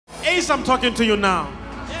As I'm talking to you now,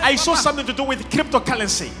 Yes, I saw Papa. something to do with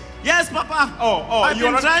cryptocurrency. Yes, Papa. Oh,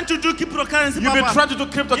 You're trying to do cryptocurrency, You've Papa. been trying to do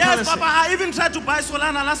cryptocurrency. Yes, Papa. I even tried to buy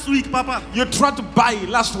Solana last week, Papa. You tried to buy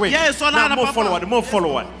last week. Yes, Solana, now move Papa. forward, move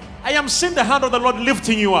forward. I am seeing the hand of the Lord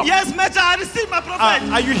lifting you up. Yes, Major, I received my prophet.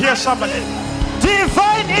 Are you here, somebody?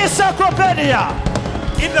 Divine encyclopedia.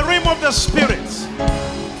 In the realm of the spirit,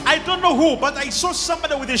 I don't know who, but I saw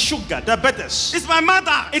somebody with a sugar, diabetes. It's my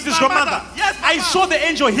mother. It is your mother. Yes, Papa. I saw the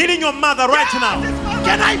angel healing your mother right Yes, now. it's my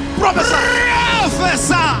Can I prophesy?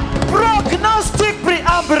 Professor. Prognostic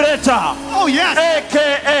preambulator. Oh, yes.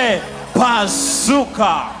 AKA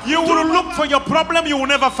bazooka. You will look for your problem, you will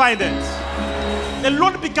never find it. The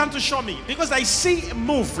Lord began to show me because I see a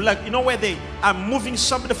move, like where they are moving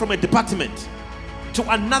somebody from a department to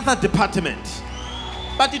another department.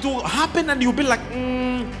 But it will happen and you'll be like,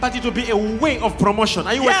 but it will be a way of promotion.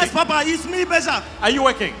 Are you working? Yes, Papa, it's me, Bishop. Are you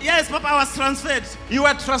working? Yes, Papa, I was transferred. You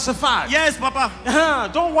are transferred. Yes, Papa.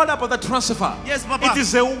 Don't worry about the transfer. Yes, Papa. It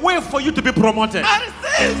is a way for you to be promoted. I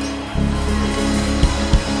receive.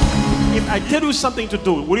 If I tell you something to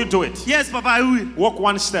do, will you do it? Yes, Papa, I will. Walk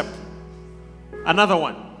one step. Another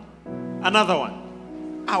one. Another one.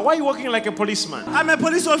 Why are you walking like a policeman? I'm a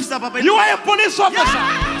police officer, Papa. You are a police officer.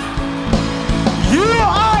 Yeah. You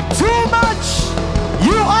are too much.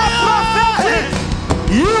 You are prophetic.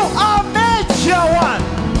 You are major one.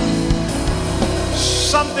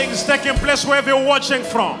 Something's taking place wherever you're watching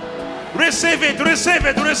from. Receive it, receive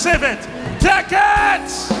it, receive it. Take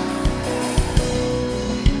it.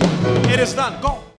 It is done. Go.